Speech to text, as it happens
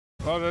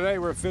Well, today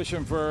we're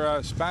fishing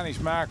for Spanish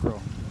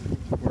mackerel.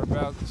 We're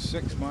about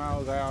 6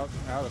 miles out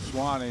of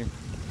Suwannee,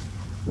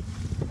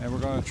 and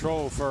we're going to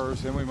troll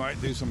first. Then we might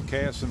do some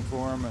casting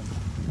for them,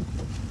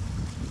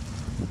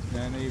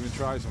 and even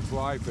try some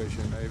fly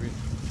fishing maybe.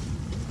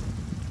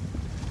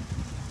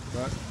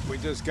 But we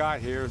just got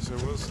here, so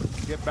we'll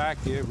get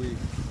back to you if we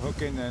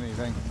hook into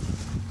anything.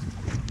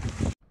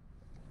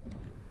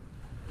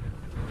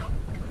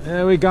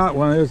 Yeah, we got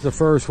one. Here's the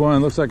first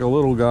one. Looks like a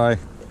little guy.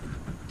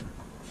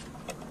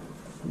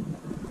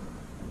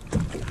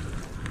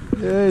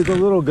 Yeah, he's a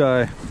little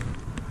guy.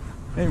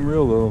 Ain't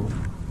real little.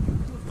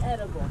 He's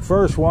edible.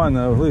 First one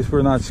though, at least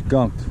we're not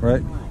skunked, right?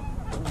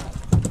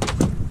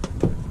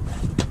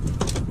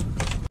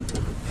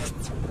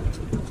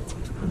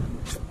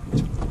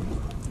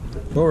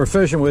 What we're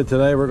fishing with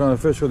today, we're going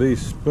to fish with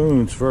these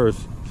spoons first.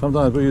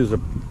 Sometimes we use a...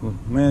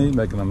 Man, he's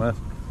making a mess.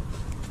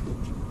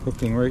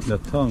 Hooking right in the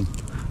tongue.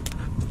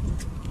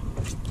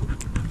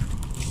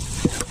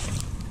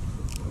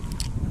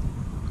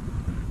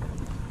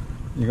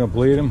 You gonna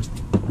bleed him?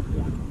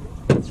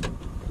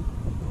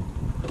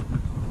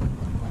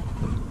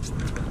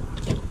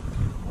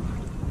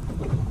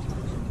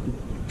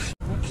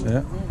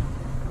 Yeah.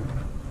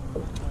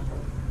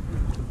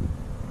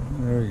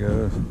 There he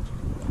goes.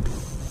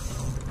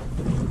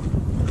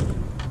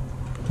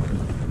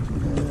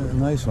 Yeah,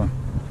 nice one.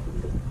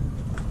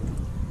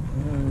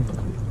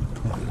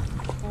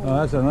 Oh,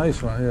 that's a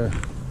nice one, yeah.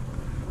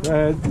 Go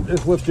ahead,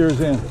 just lift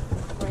yours in.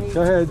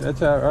 Go ahead,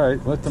 that's all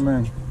right, let them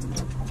in.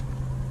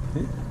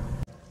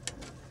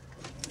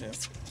 Yeah.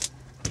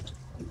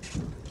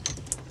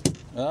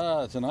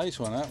 Ah, it's a nice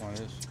one, that one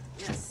is.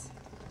 Yes.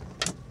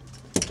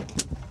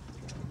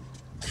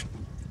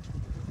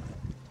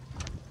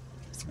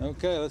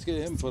 Okay, let's get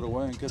him put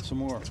away and get some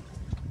more.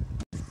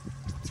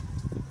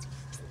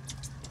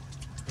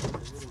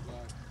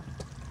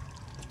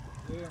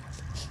 Yeah.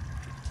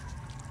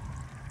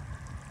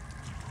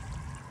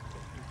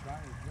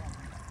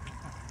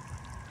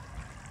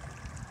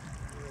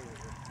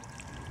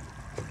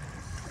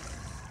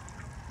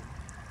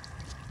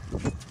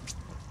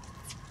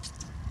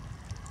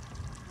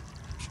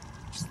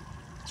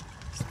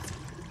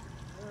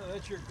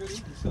 That's your good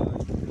eating size,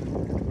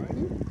 right?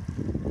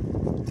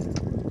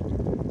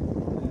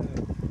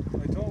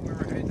 I told him we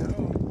were heading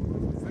home.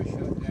 The fish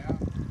shut down.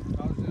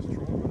 I was just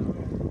trolling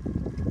home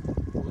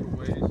a little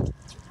ways.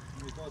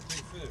 And we caught 2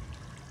 fish.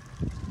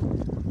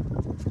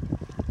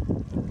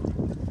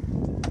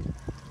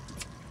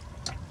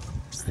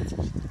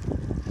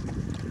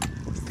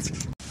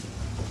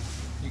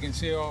 You can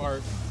see all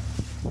our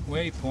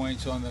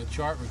waypoints on the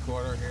chart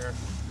recorder here.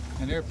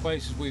 And they're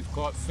places we've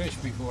caught fish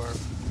before.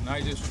 And I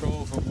just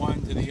troll from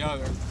one to the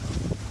other.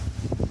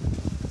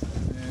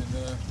 And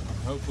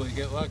hopefully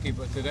get lucky.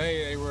 But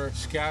today they were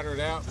scattered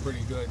out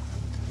pretty good.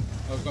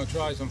 I was going to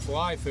try some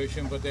fly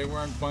fishing, but they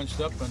weren't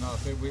bunched up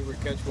enough. We would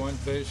catch one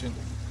fish and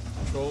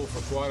troll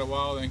for quite a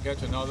while, then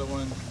catch another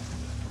one.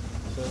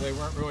 So they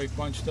weren't really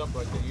bunched up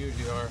like they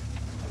usually are.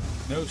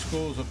 No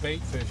schools of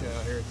bait fish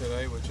out here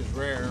today, which is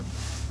rare.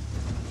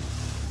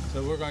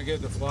 So we're going to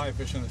give the fly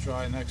fishing a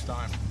try next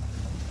time.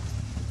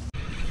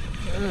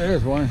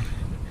 There's one.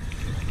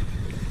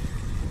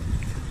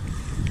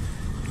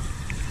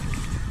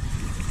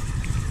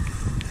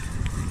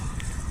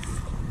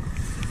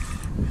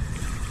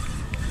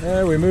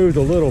 Yeah, we moved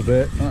a little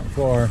bit, not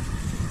far.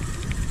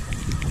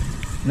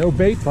 No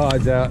bait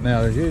pods out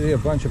now. There's usually a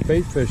bunch of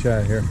bait fish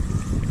out here.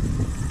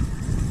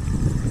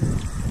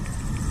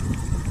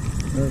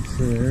 Let's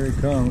see, here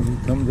he comes.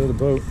 He's coming to the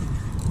boat.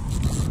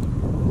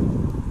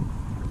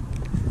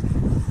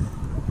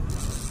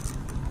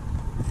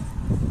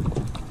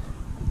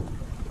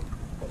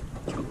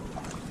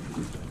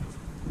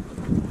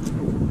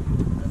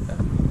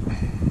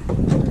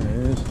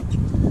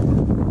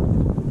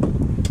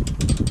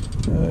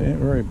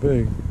 Very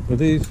big, but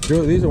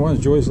these are ones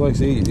Joyce likes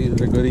to eat. These are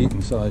the good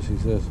eating size, she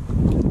says.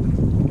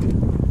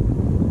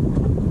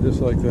 Just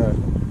like that.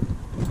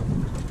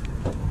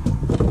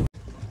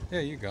 Yeah,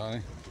 you got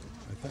him.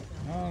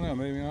 I don't know,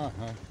 maybe not,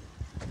 huh?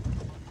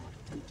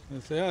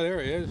 Let's see. Oh, there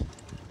he is.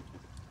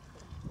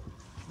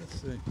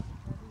 Let's see.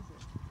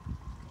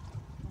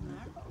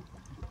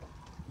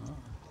 Oh.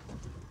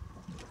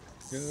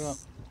 Get it up.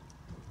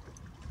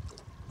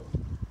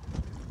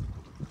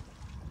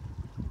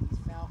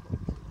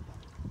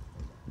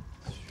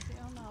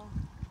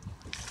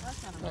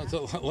 Oh, it's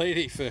a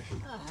ladyfish.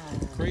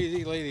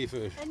 Crazy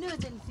ladyfish. I knew it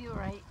didn't feel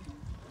right.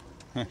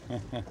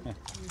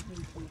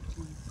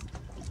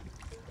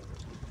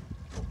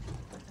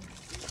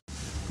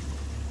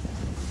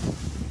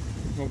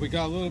 Well, we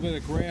got a little bit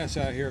of grass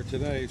out here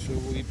today, so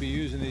we'll be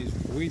using these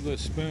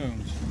weedless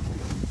spoons.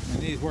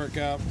 And these work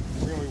out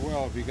really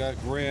well if you got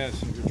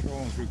grass and you're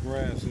trolling through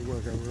grass. They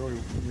work out really,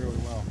 really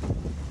well.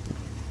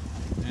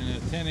 And a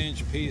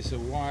 10-inch piece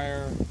of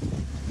wire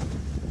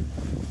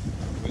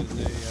with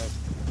a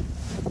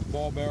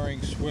ball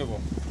bearing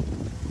swivel.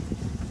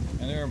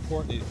 And they're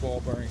important, these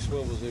ball bearing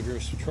swivels. If you're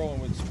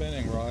trolling with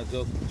spinning rods,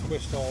 they'll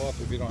twist all up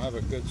if you don't have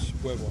a good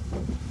swivel.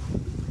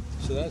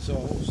 So that's the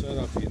whole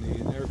setup you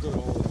need. They're good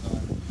all the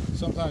time.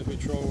 Sometimes we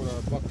troll with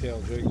our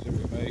bucktail jigs that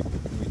we make,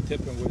 and we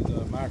tip them with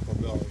mackerel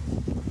belly.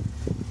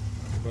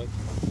 But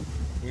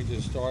we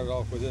just started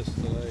off with this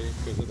today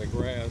because of the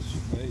grass,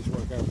 and these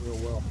work out real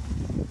well.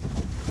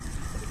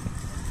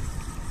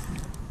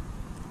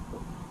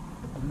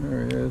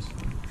 There he is.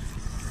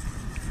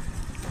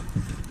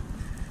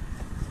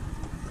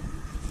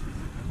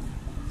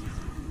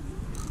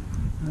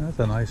 That's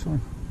a nice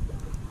one.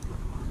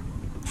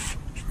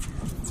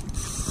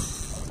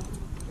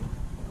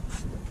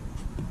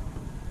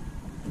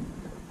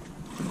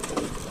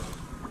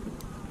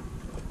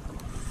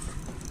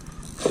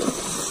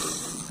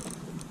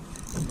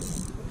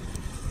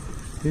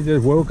 He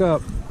just woke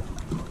up.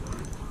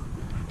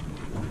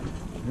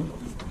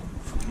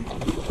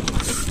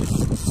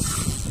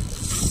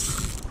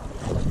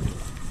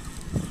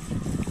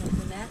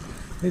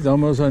 He's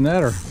almost a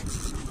netter.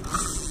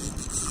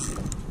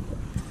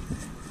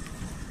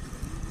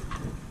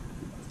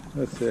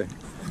 Let's see.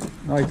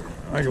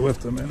 I can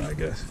lift him in, I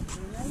guess.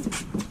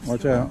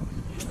 Watch out.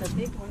 It's a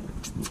big one.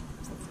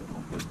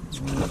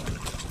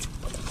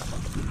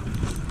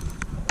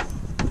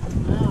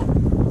 Wow.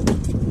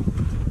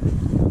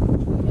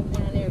 Come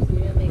down there so you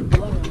don't make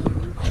blood on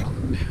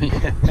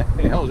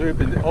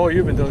you. All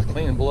you've been doing is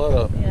cleaning blood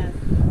up. Yeah.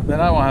 Then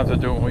I won't have to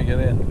do it when we get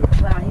in.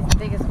 Wow, he's the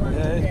biggest one.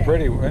 Yeah, he's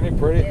pretty. Isn't he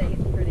pretty? Yeah,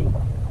 he's pretty.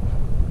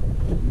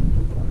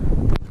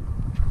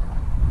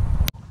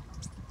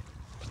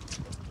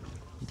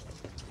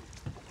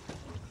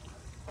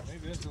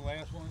 Maybe this is the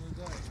last one of the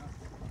day, huh?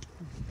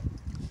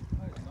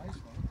 That's a nice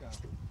one. Look at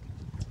it.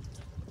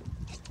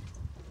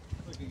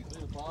 Looking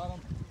through the bottom.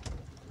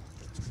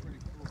 It's pretty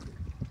cool.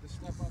 Just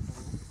step up a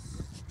little.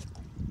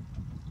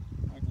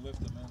 I can lift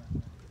them in, I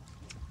think.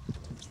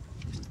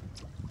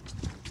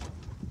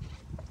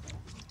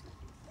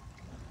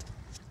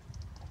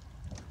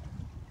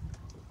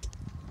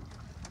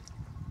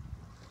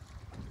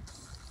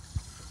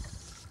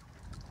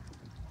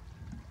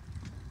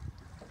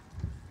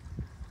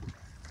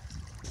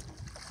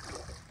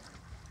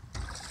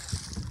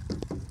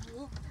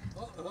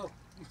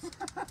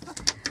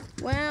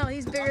 Wow,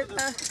 he's bigger.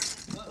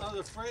 I was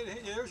afraid. Hey,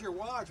 there's your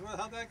watch.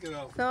 How'd that get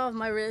off? Fell off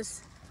my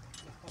wrist.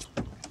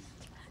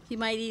 He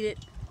might eat it.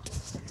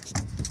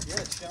 Yeah,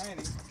 it's shiny. I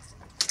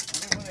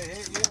don't want to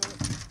hit you.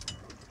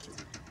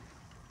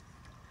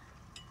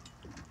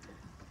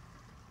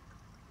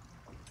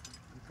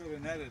 You could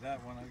have netted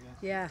that one, I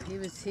guess. Yeah, he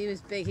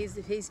was big.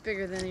 He's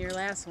bigger than your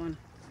last one.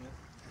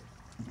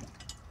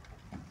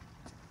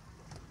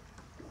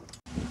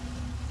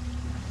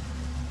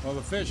 Well,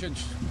 the fishing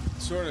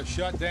sort of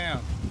shut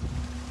down.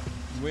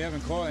 We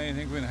haven't caught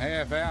anything for a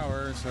half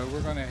hour, so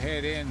we're going to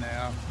head in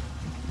now.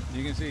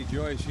 You can see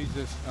Joyce, she's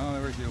just, I don't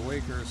know if she's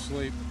awake or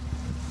asleep,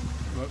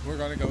 but we're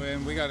going to go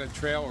in. We got a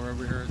trailer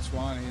over here at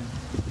Suwannee, and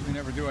we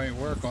never do any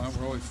work on it.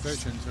 We're always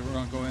fishing, so we're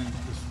going to go in and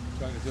just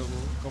try to do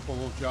a couple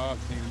little jobs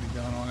that need to be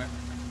done on it.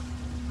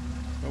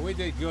 But we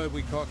did good.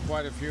 We caught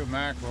quite a few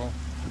mackerel.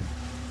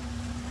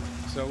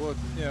 So we'll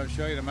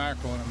show you the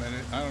mackerel in a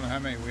minute. I don't know how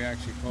many we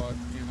actually caught.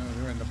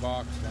 They're in the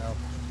box now.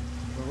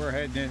 But we're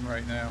heading in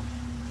right now.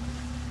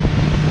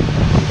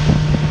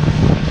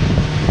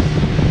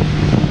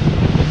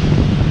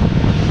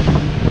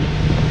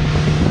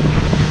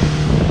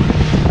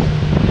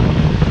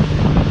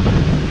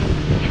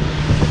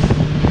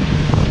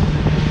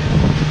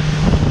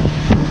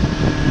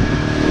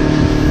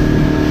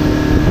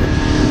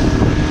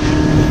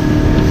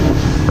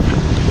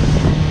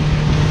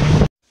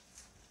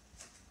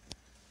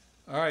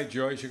 All right,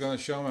 Joyce, you're going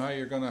to show me how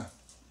you're going to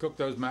cook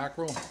those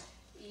mackerel?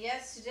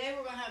 Yes, today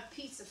we're going to have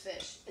pizza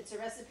fish. It's a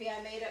recipe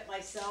I made up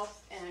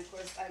myself, and of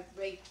course I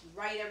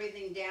write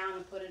everything down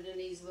and put it in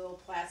these little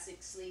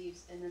plastic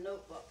sleeves in the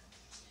notebook.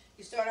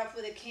 You start off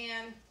with a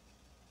can.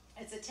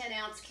 It's a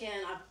 10-ounce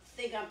can. I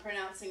think I'm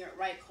pronouncing it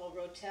right, called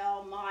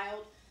Rotel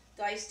Mild,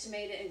 diced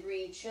tomato and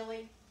green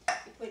chili.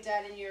 You put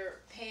that in your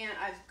pan.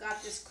 I've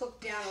got this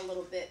cooked down a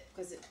little bit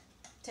because it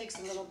takes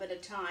a little bit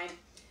of time.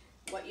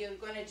 What you're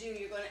going to do,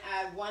 you're going to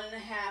add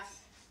 1.5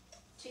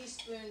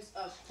 teaspoons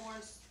of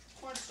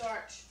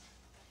cornstarch,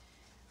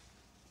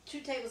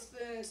 2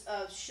 tablespoons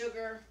of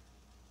sugar,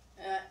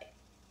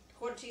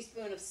 1/4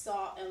 teaspoon of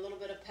salt, and a little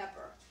bit of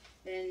pepper.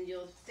 Then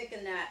you'll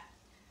thicken that.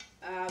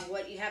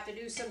 What you have to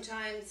do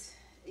sometimes,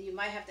 you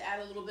might have to add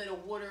a little bit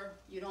of water.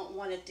 You don't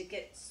want it to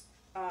get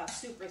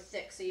super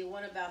thick, so you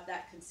want about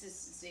that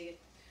consistency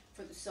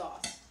for the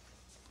sauce.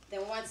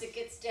 Then once it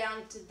gets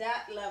down to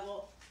that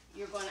level,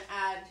 you're going to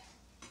add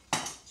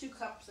 2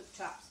 cups of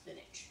chopped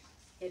spinach,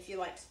 if you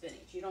like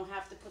spinach. You don't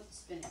have to put the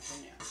spinach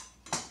in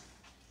there.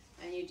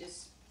 And you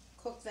just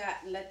cook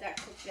that and let that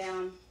cook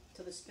down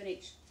till the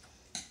spinach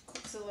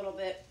cooks a little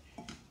bit.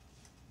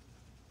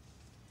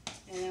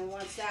 And then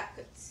once that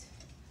gets,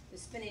 the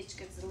spinach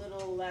gets a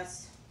little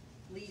less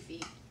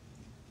leafy,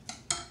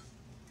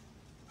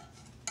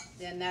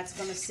 then that's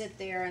going to sit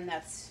there, and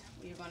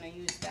you're going to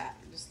use that.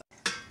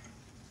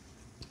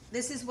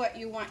 This is what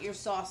you want your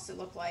sauce to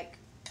look like.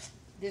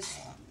 This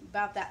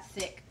about that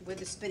thick with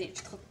the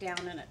spinach cooked down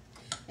in it.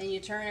 and you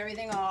turn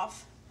everything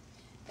off.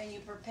 Then you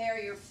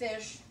prepare your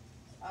fish.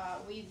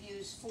 We've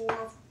used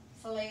 4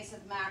 fillets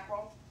of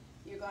mackerel.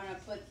 You're going to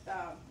put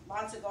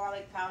lots of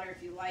garlic powder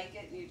if you like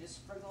it, and you just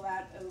sprinkle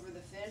that over the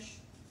fish.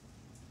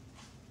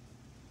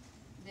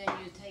 Then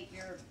you take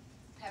your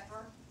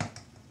pepper.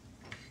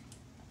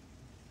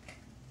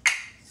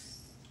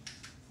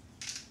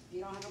 If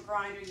you don't have a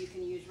grinder, you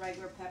can use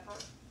regular pepper.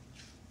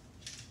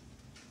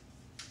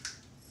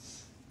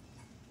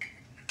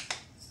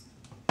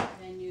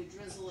 Then you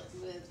drizzle it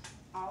with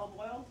olive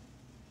oil.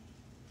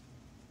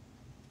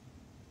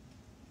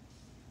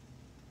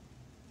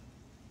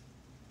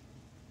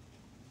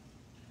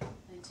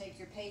 Then take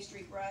your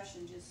pastry brush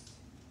and just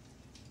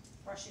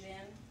brush it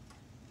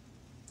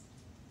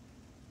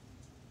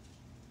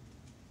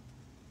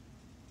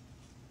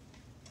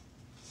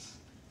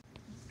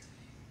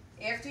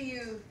in. After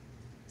you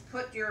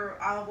put your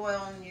olive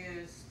oil and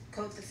you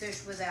coat the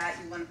fish with that,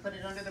 you want to put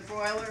it under the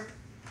broiler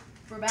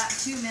for about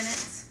 2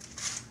 minutes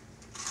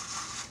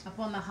up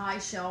on the high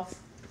shelf.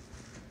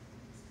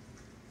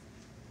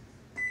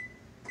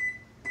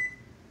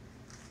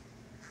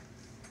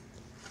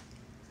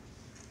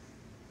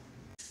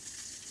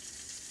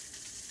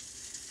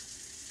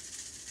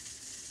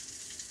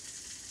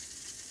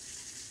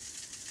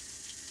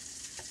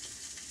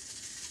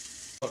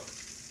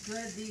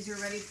 Good, these are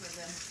ready for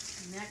the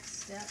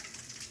next step.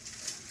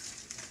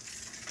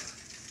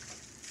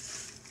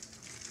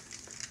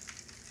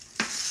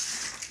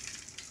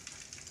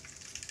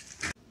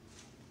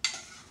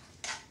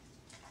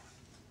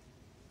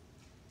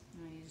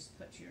 Now you just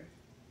put your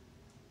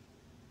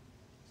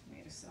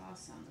tomato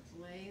sauce on the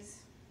fillets.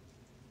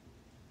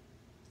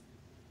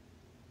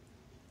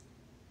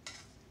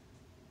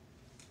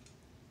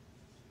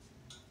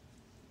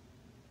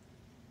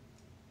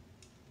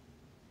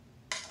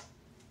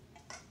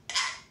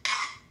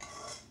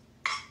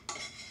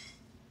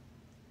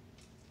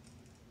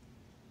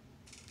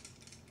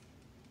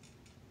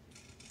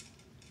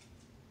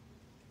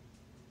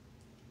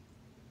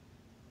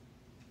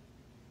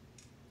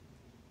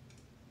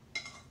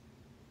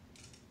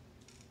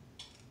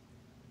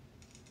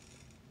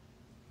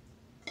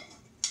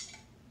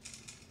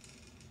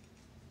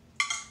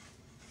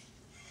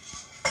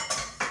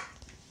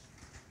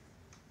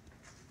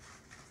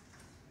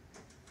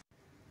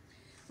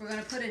 We're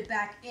going to put it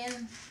back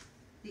in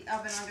the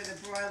oven under the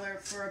broiler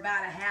for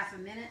about a half a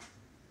minute.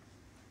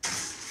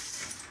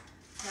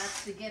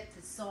 That's to get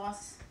the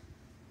sauce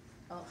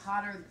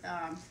hotter,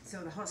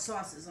 so the hot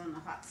sauce is on the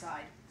hot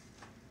side.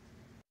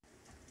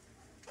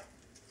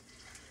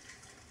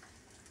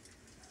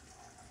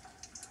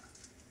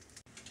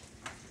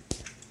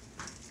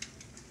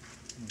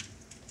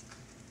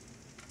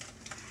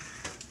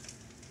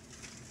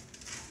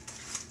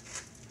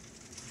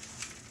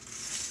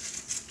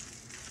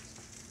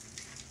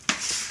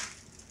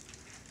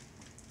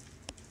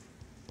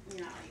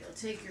 Now you'll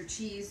take your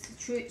cheese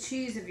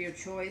of your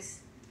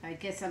choice. I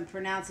guess I'm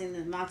pronouncing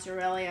the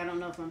mozzarella. I don't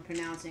know if I'm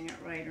pronouncing it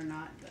right or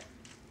not, but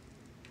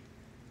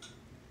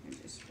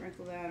and just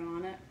sprinkle that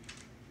on it.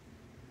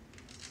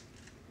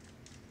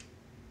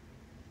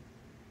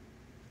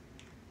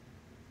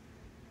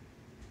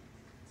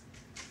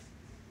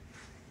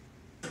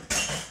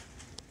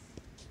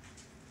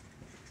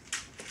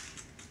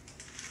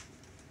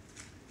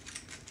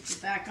 Put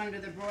it back under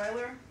the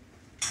broiler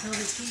till the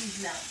cheese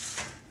melts.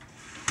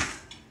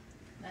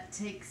 That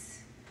takes,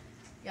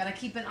 you gotta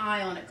keep an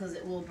eye on it because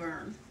it will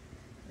burn.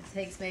 It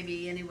takes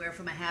maybe anywhere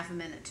from a half a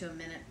minute to a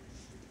minute.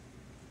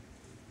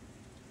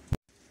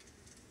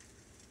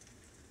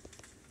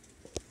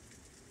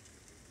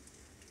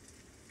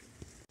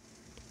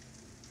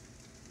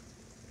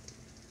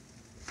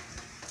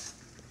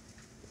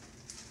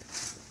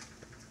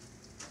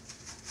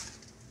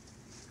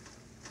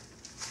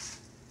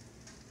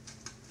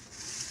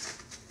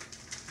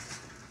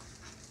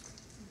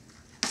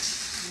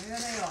 There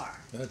they are.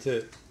 That's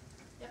it.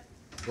 Yep.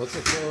 What's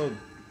it called?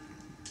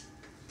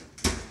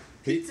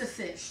 Pizza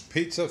fish.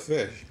 Pizza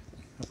fish.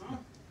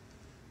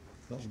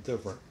 Something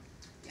different.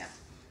 Yeah.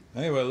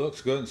 Anyway, it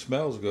looks good and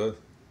smells good.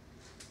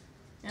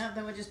 Yeah,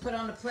 then we just put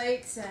on the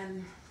plates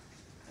and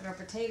put our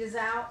potatoes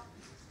out.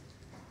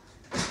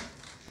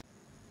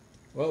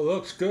 Well, it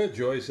looks good,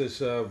 Joyce.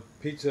 This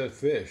pizza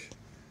fish.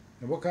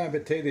 And what kind of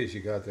potatoes you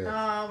got there?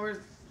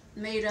 We're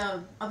made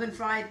of oven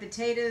fried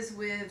potatoes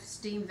with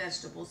steamed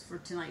vegetables for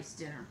tonight's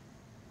dinner.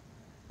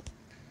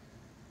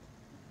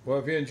 Well,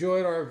 if you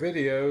enjoyed our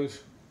videos,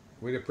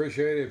 we'd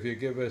appreciate it if you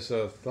give us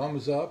a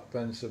thumbs up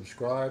and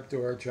subscribe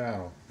to our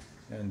channel.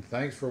 And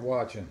thanks for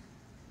watching.